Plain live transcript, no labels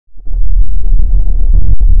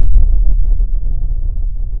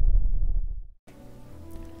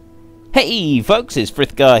Hey folks, it's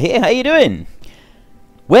Frithgar here. How you doing?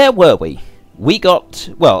 Where were we? We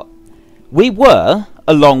were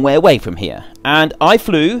a long way away from here, and I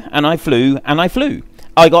flew and I flew and I flew.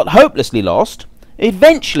 I got hopelessly lost.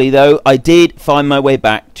 Eventually, though, I did find my way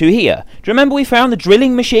back to here. Do you remember we found the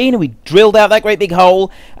drilling machine and we drilled out that great big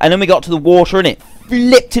hole, and then we got to the water and it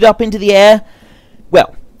flipped it up into the air?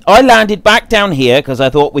 Well, I landed back down here because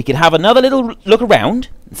I thought we could have another little look around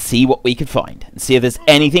and see what we could find and see if there's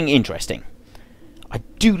anything interesting. I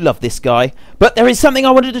do love this guy, but there is something I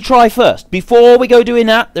wanted to try first. Before we go doing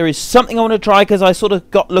that, there is something I want to try because I sort of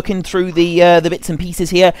got looking through the bits and pieces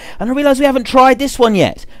here, and I realised we haven't tried this one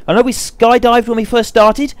yet. I know we skydived when we first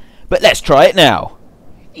started, but let's try it now.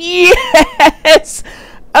 Yes!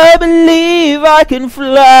 I believe I can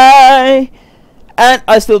fly! And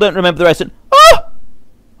I still don't remember the rest of it. Oh!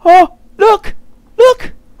 Oh! Look!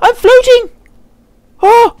 Look! I'm floating!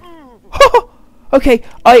 Oh! Oh! Okay,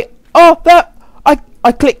 I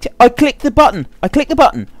clicked the button.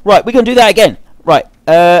 Right, we're going to do that again. Right,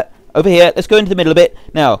 over here. Let's go into the middle a bit.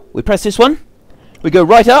 Now, we press this one. We go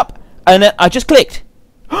right up, and then I just clicked.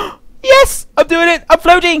 Yes! I'm doing it! I'm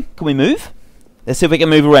floating! Can we move? Let's see if we can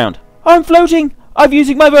move around. I'm floating! I'm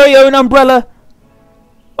using my very own umbrella.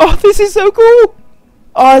 Oh, this is so cool!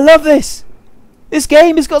 Oh, I love this! This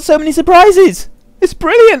game has got so many surprises! It's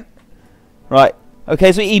brilliant! Right,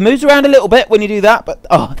 okay, so he moves around a little bit when you do that, but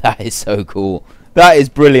oh, that is so cool. That is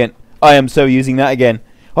brilliant. I am so using that again.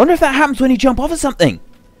 I wonder if that happens when you jump off of something.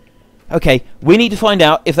 Okay, we need to find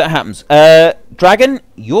out if that happens. Dragon,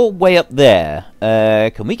 you're way up there.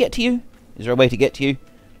 Can we get to you? Is there a way to get to you?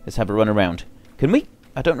 Let's have a run around. Can we?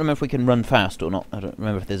 I don't remember if we can run fast or not. I don't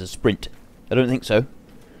remember if there's a sprint. I don't think so.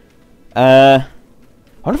 I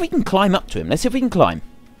wonder if we can climb up to him. Let's see if we can climb.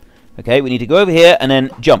 Okay, we need to go over here and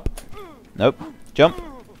then jump. Nope. Jump.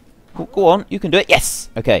 Go on, you can do it. Yes!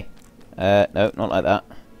 Okay. No, not like that.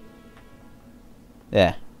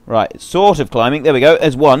 There. Right, it's sort of climbing. There we go.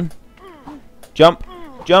 There's one. Jump.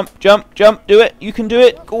 Jump, jump, jump. Do it. You can do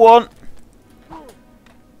it. Go on.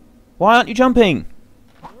 Why aren't you jumping?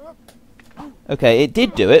 Okay, it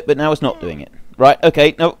did do it, but now it's not doing it. Right,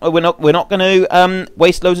 okay. No, we're not going to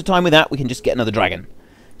waste loads of time with that. We can just get another dragon.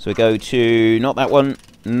 So we go to not that one.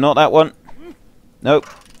 Not that one. Nope.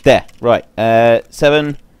 There. Right.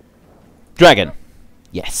 7. Dragon.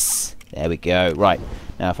 Yes. There we go. Right.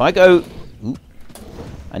 Now, if I go... Ooh,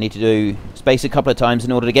 I need to do space a couple of times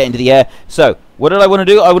in order to get into the air. So, what did I want to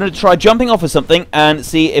do? I wanted to try jumping off of something and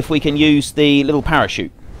see if we can use the little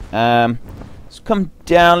parachute. Let's come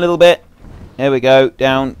down a little bit. There we go.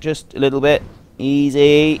 Down just a little bit.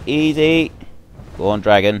 Easy. Easy. Go on,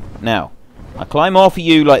 dragon. Now, I climb off of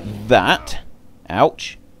you like that.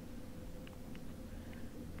 Ouch.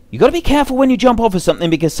 You've got to be careful when you jump off of something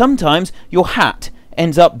because sometimes your hat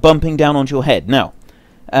ends up bumping down onto your head. Now,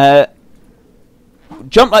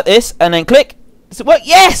 jump like this and then click. Does it work?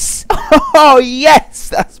 Yes! Oh, yes!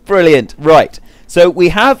 That's brilliant. Right. So we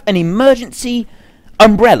have an emergency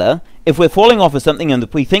umbrella if we're falling off of something and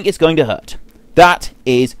if we think it's going to hurt. That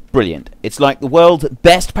is brilliant. It's like the world's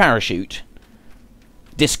best parachute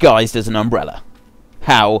disguised as an umbrella.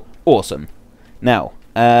 How awesome. Now,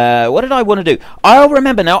 what did I want to do? I'll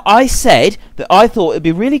remember now, I said that I thought it'd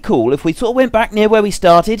be really cool if we sort of went back near where we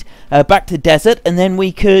started, back to the desert, and then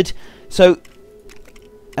we could... So,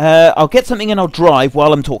 I'll get something and I'll drive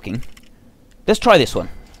while I'm talking. Let's try this one.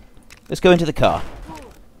 Let's go into the car.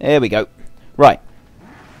 There we go. Right.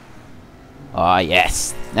 Ah,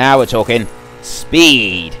 yes. Now we're talking.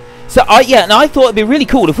 Speed. So, yeah, and I thought it'd be really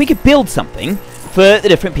cool if we could build something for the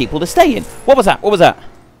different people to stay in. What was that? What was that?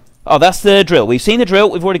 Oh, that's the drill. We've seen the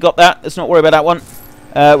drill. We've already got that. Let's not worry about that one.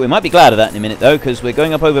 We might be glad of that in a minute, though, because we're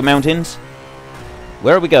going up over mountains.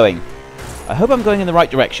 Where are we going? I hope I'm going in the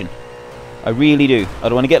right direction. I really do. I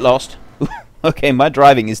don't want to get lost. Okay, my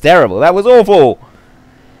driving is terrible. That was awful.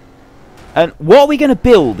 And what are we going to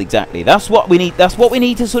build exactly? That's what we need. That's what we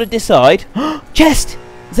need to sort of decide. Chest!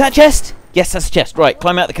 Is that a chest? Yes, that's a chest. Right,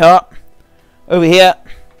 climb out the car. Over here.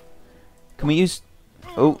 Can we use...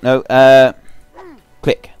 Oh, no.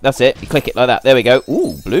 Click. That's it. You click it like that. There we go.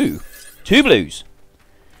 Ooh, blue. 2 blues.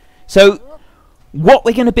 So, what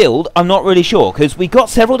we're going to build, I'm not really sure, because we've got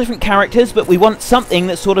several different characters, but we want something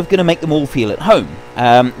that's sort of going to make them all feel at home.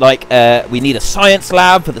 We need a science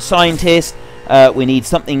lab for the scientist, we need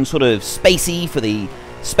something sort of spacey for the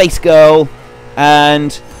space girl,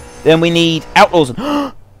 and then we need outlaws.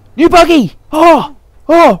 And new buggy! Oh,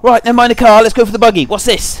 right, never mind the car, let's go for the buggy. What's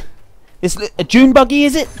this? This a Dune Buggy,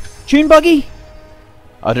 is it? Dune Buggy?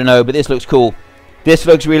 I don't know, but this looks cool. This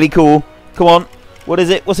looks really cool. Come on. What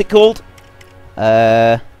is it? What's it called?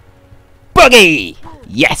 Buggy!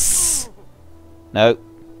 Yes! No.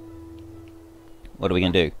 What are we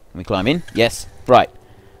going to do? Can we climb in? Yes. Right.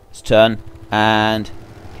 Let's turn. And...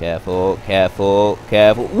 Careful, careful,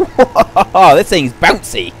 careful. Whoa, this thing's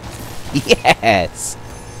bouncy. Yes.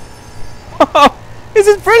 This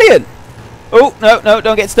is brilliant. Oh, no, no,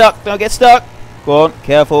 don't get stuck. Don't get stuck. Go on,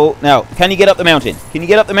 careful. Now, can you get up the mountain? Can you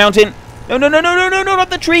get up the mountain? No, no, no, no, no, no, not up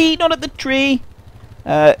the tree. Not up the tree.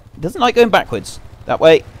 Doesn't like going backwards. That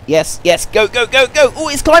way. Yes, yes. Go, go, go, go. Oh,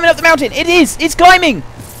 it's climbing up the mountain. It is. It's climbing.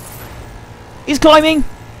 It's climbing.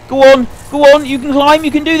 Go on. Go on. You can climb. You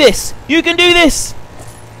can do this. You can do this.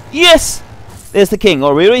 Yes. There's the king.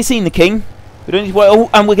 Oh, we've already seen the king. We don't need to worry. Oh,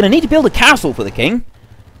 and we're going to need to build a castle for the king.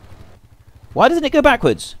 Why doesn't it go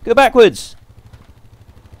backwards? Go backwards.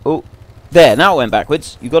 Oh, there. Now it went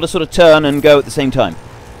backwards. You've got to sort of turn and go at the same time.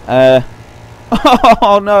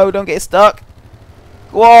 Oh, no. Don't get stuck.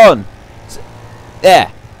 Go on.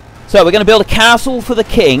 There. So we're going to build a castle for the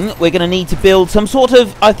king. We're going to need to build some sort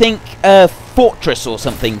of, I think, fortress or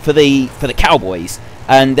something for the cowboys.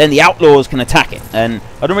 And then the outlaws can attack it. And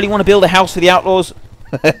I don't really want to build a house for the outlaws.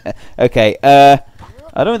 Okay.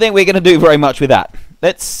 I don't think we're going to do very much with that.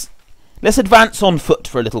 Let's advance on foot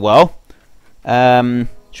for a little while.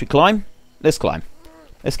 Should we climb? Let's climb.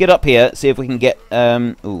 Let's get up here. See if we can get...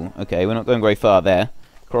 ooh, okay. We're not going very far there.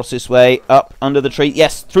 Cross this way. Up under the tree.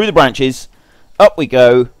 Yes, through the branches. Up we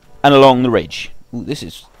go. And along the ridge. Ooh, this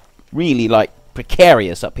is really, like,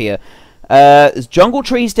 precarious up here. There's jungle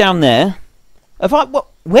trees down there.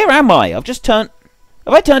 Where am I? I've just turned...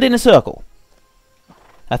 Have I turned in a circle?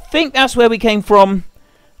 I think that's where we came from.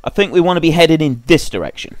 I think we want to be headed in this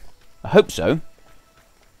direction. I hope so.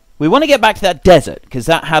 We want to get back to that desert, because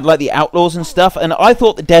that had, like, the outlaws and stuff. And I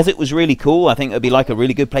thought the desert was really cool. I think it would be, like, a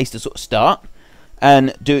really good place to sort of start.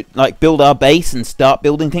 And do, like, build our base and start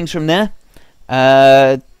building things from there.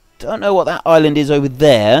 Don't know what that island is over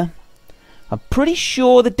there. I'm pretty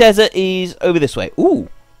sure the desert is over this way. Ooh.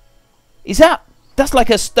 Is that... That's like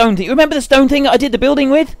a stone thing. You remember the stone thing that I did the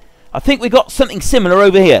building with? I think we got something similar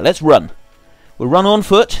over here. Let's run. We'll run on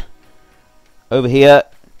foot. Over here.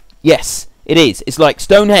 Yes, it is. It's like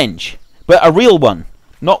Stonehenge. But a real one.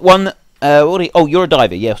 Not one that... oh, you're a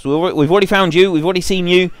diver. Yes, we've already found you. We've already seen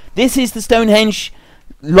you. This is the Stonehenge,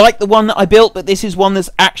 like the one that I built, but this is one that's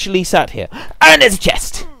actually sat here. And there's a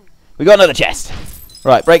chest. We got another chest.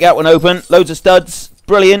 Right, break that one open. Loads of studs.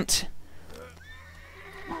 Brilliant.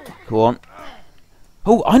 Go on.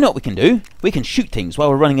 Oh, I know what we can do. We can shoot things while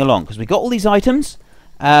we're running along, because we got all these items.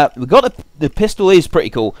 We got the pistol is pretty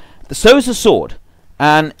cool. So is the sword.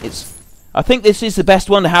 And it's... I think this is the best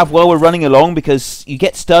one to have while we're running along, because you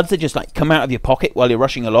get studs that just like come out of your pocket while you're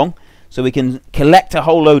rushing along. So we can collect a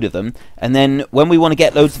whole load of them, and then when we want to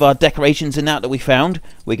get loads of our decorations and that we found,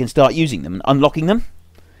 we can start using them and unlocking them.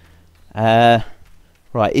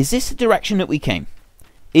 Right, is this the direction that we came?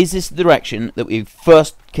 Is this the direction that we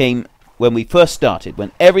first came when we first started?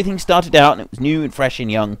 When everything started out and it was new and fresh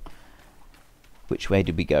and young? Which way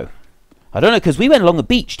did we go? I don't know, because we went along the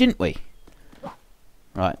beach, didn't we?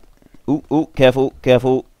 Right. Ooh, ooh, careful,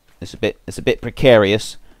 careful. It's a bit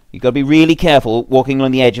precarious. You've got to be really careful walking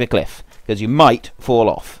on the edge of a cliff, because you might fall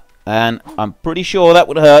off. And I'm pretty sure that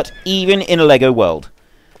would hurt, even in a Lego world.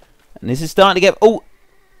 And this is starting to get... Oh!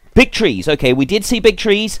 Big trees. Okay, we did see big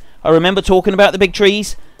trees. I remember talking about the big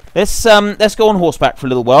trees. Let's go on horseback for a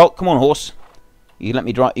little while. Come on, horse. You let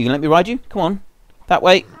me drive. You can let me ride you. Come on, that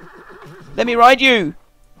way. Let me ride you.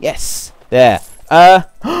 Yes, there.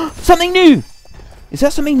 Something new. Is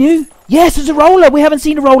that something new? Yes, there's a roller. We haven't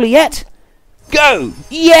seen a roller yet. Go.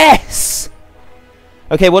 Yes.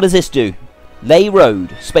 Okay, what does this do? Lay road.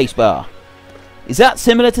 Spacebar. Is that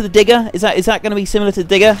similar to the digger? Is that going to be similar to the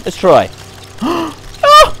digger? Let's try.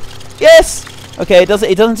 Oh, yes. Okay, it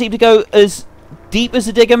doesn't seem to go as deep as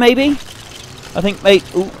the digger, maybe. I think, mate.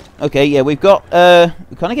 Ooh, okay, yeah, we've got. We're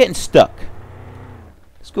kind of getting stuck.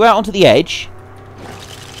 Let's go out onto the edge.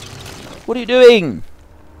 What are you doing?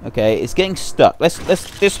 Okay, it's getting stuck. Let's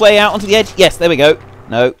this way out onto the edge. Yes, there we go.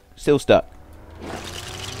 No, still stuck.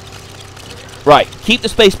 Right, keep the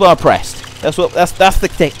spacebar pressed. That's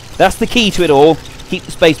the key to it all. Keep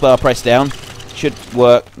the spacebar pressed down. Should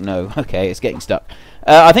work. No, okay, it's getting stuck.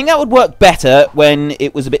 I think that would work better when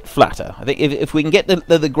it was a bit flatter. I think if we can get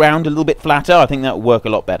the ground a little bit flatter, I think that would work a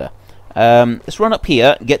lot better. Let's run up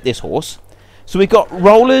here and get this horse. So we've got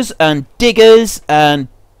rollers and diggers and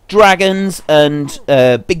dragons and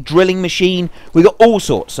big drilling machine. We've got all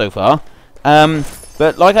sorts so far.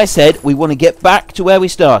 But like I said, we want to get back to where we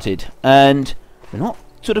started. And we're not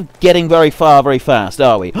sort of getting very far very fast,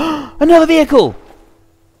 are we? Another vehicle!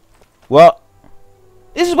 What?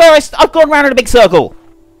 This is where I've gone round in a big circle.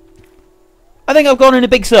 I think I've gone in a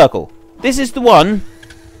big circle. This is the one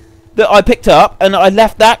that I picked up, and I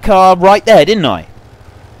left that car right there, didn't I?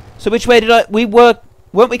 So which way did I...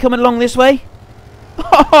 weren't we coming along this way?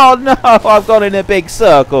 Oh, no, I've gone in a big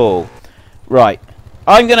circle. Right.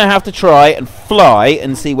 I'm going to have to try and fly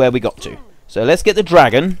and see where we got to. So let's get the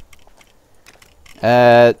dragon.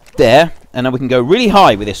 There. And then we can go really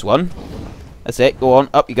high with this one. That's it. Go on.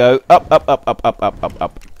 Up you go. Up, up, up, up, up, up, up,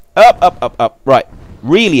 up. Up, up, up, up. Right.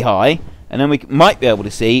 Really high. And then we might be able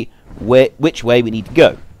to see which way we need to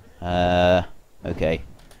go. Okay.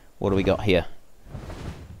 What do we got here?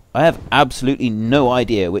 I have absolutely no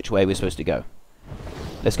idea which way we're supposed to go.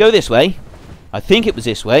 Let's go this way. I think it was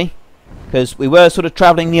this way, because we were sort of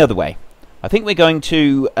travelling the other way. I think we're going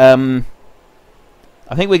to,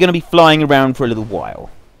 be flying around for a little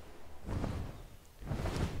while.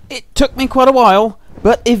 It took me quite a while,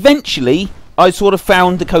 but eventually I sort of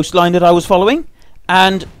found the coastline that I was following,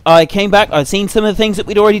 and I came back. I'd seen some of the things that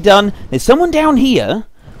we'd already done. There's someone down here.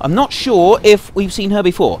 I'm not sure if we've seen her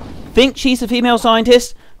before. Think she's a female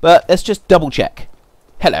scientist, but let's just double check.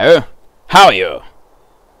 Hello. How are you?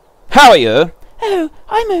 How are you? Oh,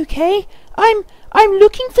 I'm okay. I'm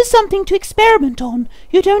looking for something to experiment on.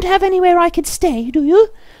 You don't have anywhere I could stay, do you?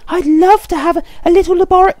 I'd love to have a little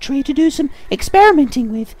laboratory to do some experimenting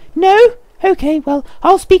with. No? Okay, well,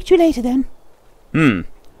 I'll speak to you later then.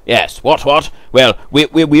 Yes, what? Well, we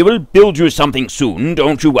will build you something soon,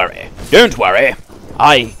 don't you worry. Don't worry.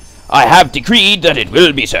 I have decreed that it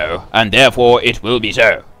will be so, and therefore it will be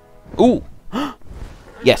so. Ooh.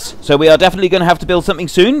 Yes, so we are definitely going to have to build something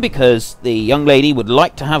soon, because the young lady would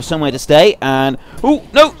like to have somewhere to stay, and... oh,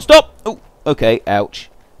 no, stop! Oh, okay,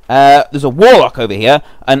 ouch. There's a warlock over here,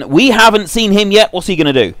 and we haven't seen him yet. What's he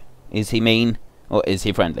going to do? Is he mean, or is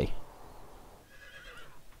he friendly?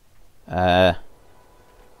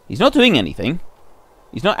 He's not doing anything.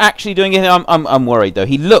 He's not actually doing anything. I'm worried, though.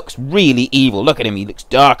 He looks really evil. Look at him. He looks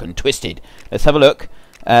dark and twisted. Let's have a look.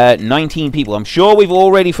 19 people. I'm sure we've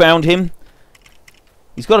already found him.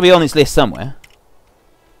 He's got to be on this list somewhere.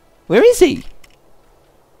 Where is he?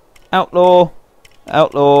 Outlaw.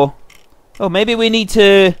 Outlaw. Oh, maybe we need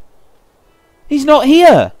to... He's not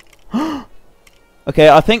here. Okay,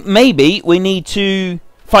 I think maybe we need to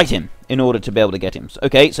fight him in order to be able to get him.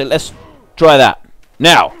 Okay, so let's try that.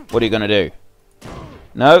 Now, what are you going to do?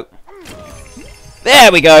 No.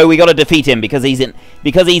 There we go. We got to defeat him because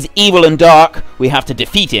he's evil and dark. We have to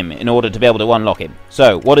defeat him in order to be able to unlock him.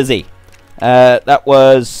 So, what is he? That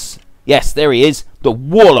was... yes, there he is. The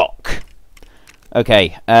Warlock.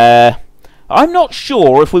 Okay. I'm not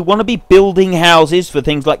sure if we want to be building houses for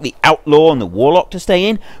things like the Outlaw and the Warlock to stay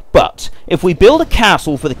in. But if we build a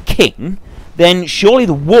castle for the king, then surely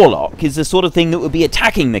the Warlock is the sort of thing that would be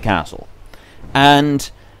attacking the castle. And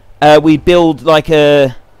we build like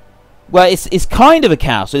a... well, it's kind of a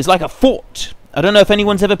castle. It's like a fort. I don't know if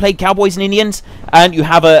anyone's ever played Cowboys and Indians. And you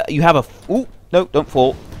have a... ooh, no, don't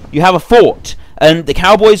fall. You have a fort, and the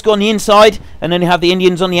cowboys go on the inside, and then you have the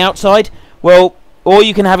Indians on the outside. Well, or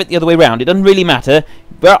you can have it the other way around. It doesn't really matter.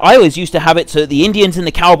 But I always used to have it so the Indians and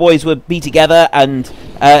the cowboys would be together and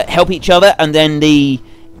help each other, and then the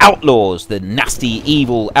outlaws, the nasty,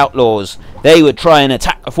 evil outlaws, they would try and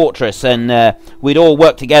attack a fortress, and we'd all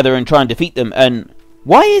work together and try and defeat them. And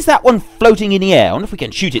why is that one floating in the air? I wonder if we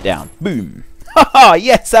can shoot it down. Boom. Haha,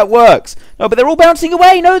 yes, that works. No, but they're all bouncing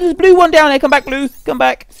away. No, there's a blue one down there. Come back, blue. Come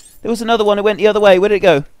back. There was another one that went the other way. Where did it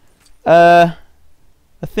go? I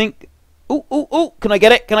think... ooh, ooh, ooh. Can I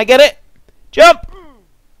get it? Can I get it? Jump!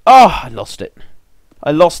 Oh, I lost it.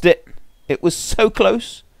 I lost it. It was so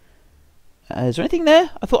close. Is there anything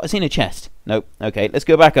there? I thought I'd seen a chest. Nope. Okay, let's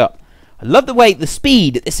go back up. I love the way, the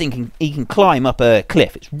speed that this thing he can climb up a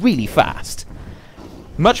cliff. It's really fast.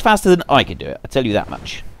 Much faster than I could do it. I'll tell you that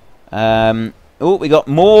much. Oh, we got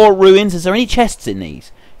more ruins. Is there any chests in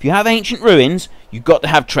these? If you have ancient ruins, you've got to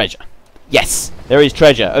have treasure. Yes, there is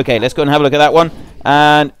treasure. Okay, let's go and have a look at that one.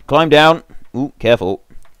 And climb down. Ooh, careful.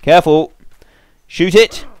 Careful. Shoot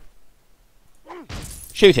it.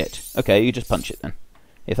 Shoot it. Okay, you just punch it then.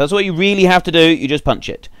 If that's what you really have to do, you just punch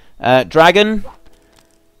it. Dragon,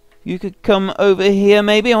 you could come over here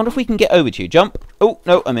maybe. I wonder if we can get over to you. Jump. Oh,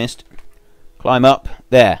 no, I missed. Climb up.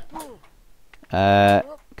 There.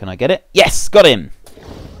 Can I get it? Yes, got him.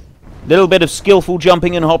 Little bit of skillful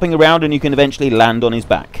jumping and hopping around, and you can eventually land on his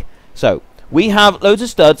back. So, we have loads of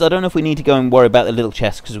studs. I don't know if we need to go and worry about the little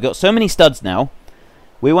chest, because we've got so many studs now.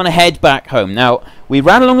 We want to head back home. Now, we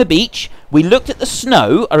ran along the beach. We looked at the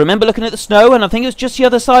snow. I remember looking at the snow, and I think it was just the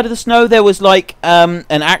other side of the snow. There was, like, an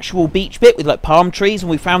actual beach bit with, like, palm trees, and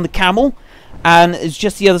we found the camel. And it's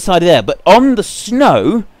just the other side of there. But on the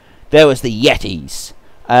snow, there was the Yetis.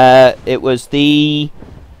 It was the...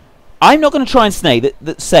 I'm not going to try and say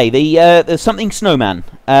there's something snowman.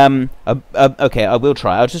 Okay, I will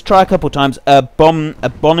try. I'll just try a couple times.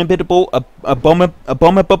 Abominable. I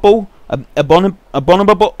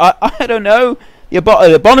don't know. The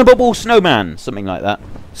abominable snowman, something like that.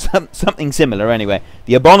 Something similar, anyway.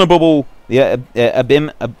 The abominable. I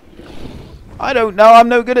don't know. I'm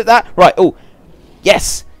no good at that. Right. Oh,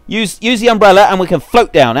 yes. Use the umbrella and we can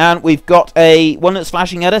float down. And we've got one that's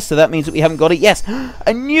flashing at us, so that means that we haven't got it. Yes,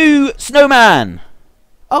 a new snowman.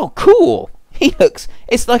 Oh, cool.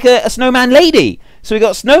 It's like a snowman lady. So we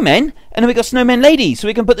got snowmen and then we got snowman ladies. So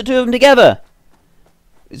we can put the two of them together.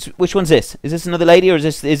 Which one's this? Is this another lady or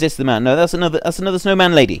is this the man? No, that's another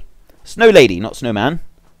snowman lady. Snow lady, not snowman.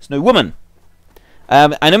 Snow woman.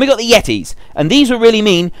 And then we got the Yetis. And these were really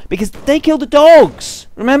mean because they killed the dogs.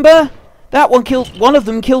 Remember? One of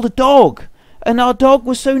them killed a dog. And our dog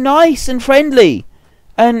was so nice and friendly.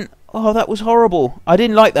 And, oh, that was horrible. I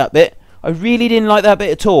didn't like that bit. I really didn't like that bit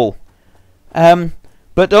at all.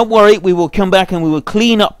 But don't worry, we will come back and we will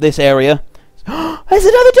clean up this area. There's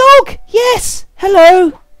another dog! Yes!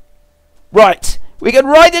 Hello! Right, we can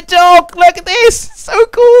ride the dog! Look at this! So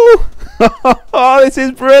cool! Oh, this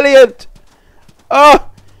is brilliant! Oh!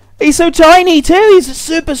 He's so tiny too. He's a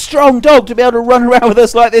super strong dog to be able to run around with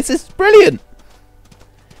us like this. It's brilliant.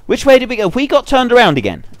 Which way did we go? We got turned around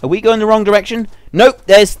again. Are we going the wrong direction? Nope.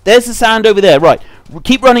 There's the sand over there. Right.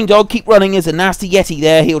 Keep running, dog. Keep running. There's a nasty Yeti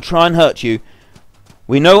there. He'll try and hurt you.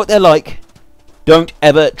 We know what they're like. Don't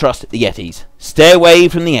ever trust the Yetis. Stay away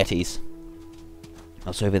from the Yetis.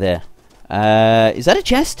 What's over there? Is that a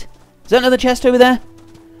chest? Is that another chest over there?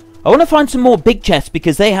 I want to find some more big chests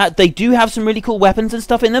because they do have some really cool weapons and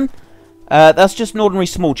stuff in them. That's just an ordinary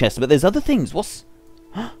small chest, but there's other things.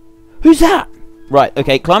 Who's that? Right,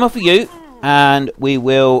 okay, climb off of you, and we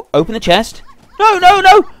will open the chest. No, no,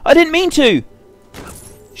 no! I didn't mean to!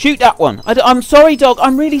 Shoot that one. I'm sorry, dog.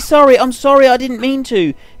 I'm really sorry. I'm sorry. I didn't mean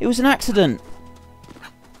to. It was an accident.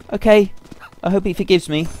 Okay. I hope he forgives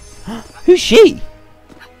me. Who's she?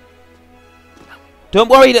 Don't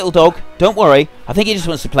worry, little dog. Don't worry. I think he just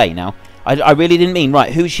wants to play now. I really didn't mean.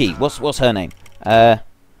 Right, who's she? What's her name? Ow!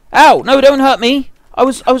 No, don't hurt me. I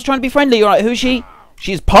was trying to be friendly. Right, who's she?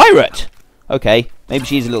 She's Pirate. Okay, maybe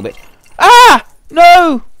she's a little bit. Ah!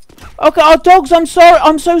 No! Okay, our dogs. I'm sorry.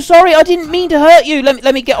 I'm so sorry. I didn't mean to hurt you.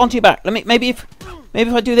 Let me get onto your back. Maybe if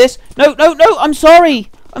I do this. No, no, no. I'm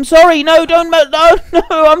sorry. I'm sorry. No, don't. No.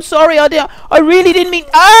 I'm sorry. I really didn't mean.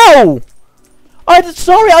 Ow!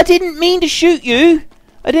 Sorry, I didn't mean to shoot you.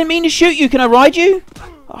 I didn't mean to shoot you. Can I ride you?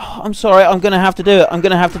 Oh, I'm sorry. I'm going to have to do it. I'm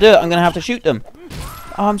going to have to shoot them.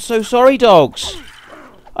 Oh, I'm so sorry, dogs.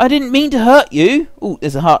 I didn't mean to hurt you. Oh,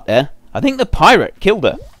 there's a heart there. I think the pirate killed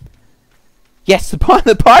her. Yes, the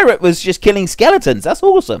pirate was just killing skeletons. That's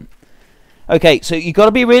awesome. Okay, so you've got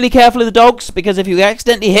to be really careful of the dogs because if you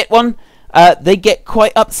accidentally hit one, they get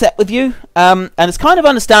quite upset with you, and it's kind of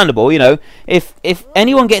understandable, you know. If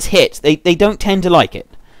anyone gets hit, they don't tend to like it.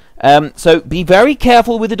 So be very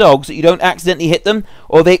careful with the dogs that you don't accidentally hit them,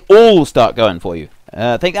 or they all start going for you.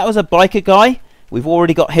 I think that was a biker guy. We've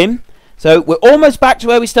already got him. So we're almost back to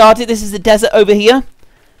where we started. This is the desert over here.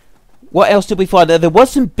 What else did we find? There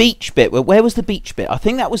was some beach bit. Where was the beach bit? I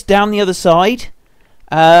think that was down the other side.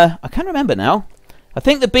 I can't remember now. I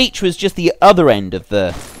think the beach was just the other end of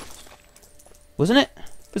the... Wasn't it?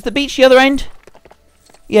 Was the beach the other end?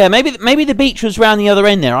 Yeah, maybe the beach was round the other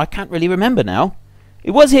end there. I can't really remember now.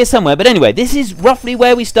 It was here somewhere. But anyway, this is roughly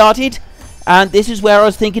where we started. And this is where I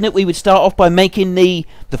was thinking that we would start off by making the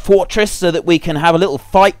fortress so that we can have a little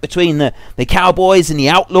fight between the cowboys and the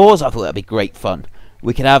outlaws. I thought that'd be great fun.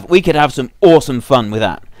 We could have some awesome fun with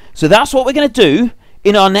that. So that's what we're going to do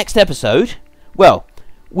in our next episode. Well,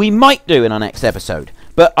 we might do in our next episode.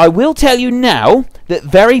 But I will tell you now that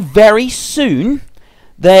very, very soon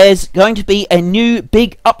there's going to be a new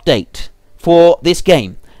big update for this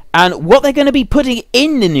game. And what they're going to be putting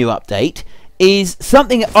in the new update is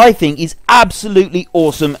something I think is absolutely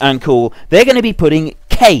awesome and cool. They're going to be putting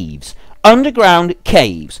caves. Underground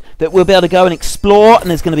caves that we'll be able to go and explore, and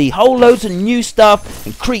there's going to be whole loads of new stuff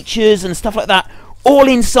and creatures and stuff like that all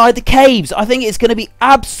inside the caves. I think it's going to be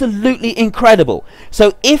absolutely incredible.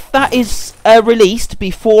 So if that is released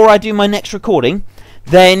before I do my next recording,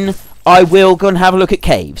 then I will go and have a look at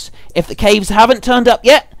caves. If the caves haven't turned up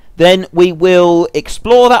yet, then we will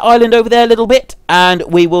explore that island over there a little bit, and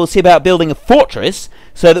we will see about building a fortress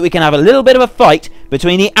so that we can have a little bit of a fight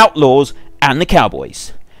between the outlaws and the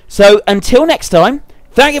cowboys. So, until next time,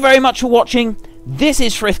 thank you very much for watching. This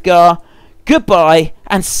is Frithgar. Goodbye,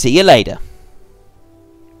 and see you later.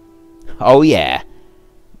 Oh yeah,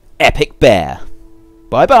 Epic Bear.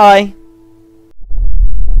 Bye-bye.